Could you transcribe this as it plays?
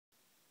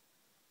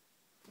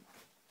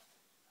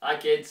Hi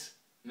kids,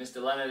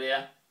 Mr. Leonard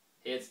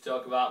here to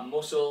talk about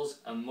muscles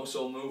and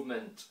muscle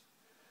movement.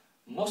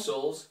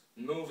 Muscles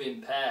move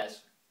in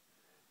pairs.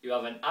 You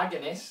have an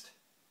agonist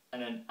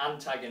and an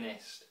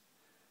antagonist.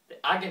 The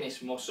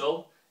agonist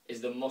muscle is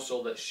the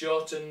muscle that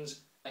shortens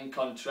and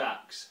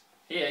contracts.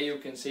 Here you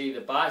can see the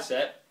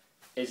bicep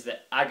is the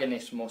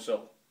agonist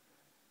muscle.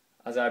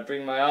 As I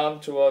bring my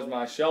arm towards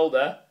my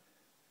shoulder,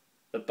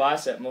 the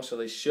bicep muscle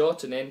is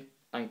shortening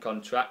and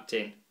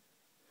contracting.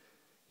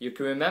 You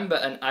can remember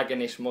an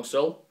agonist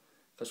muscle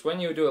because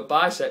when you do a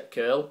bicep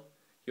curl,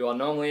 you are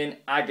normally in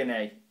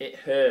agony, it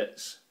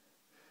hurts.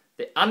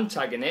 The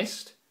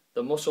antagonist,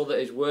 the muscle that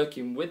is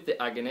working with the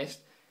agonist,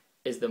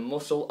 is the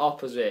muscle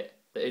opposite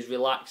that is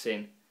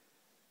relaxing.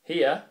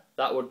 Here,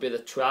 that would be the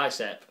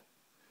tricep.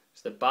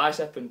 So the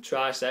bicep and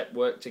tricep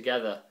work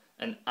together,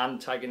 an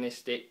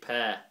antagonistic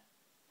pair.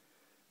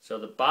 So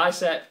the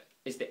bicep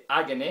is the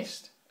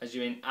agonist, as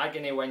you're in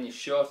agony when you're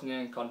shortening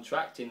and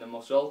contracting the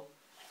muscle,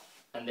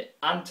 and the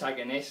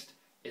antagonist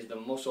is the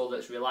muscle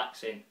that's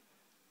relaxing,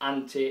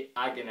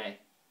 anti-agony.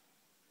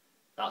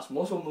 That's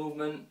muscle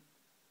movement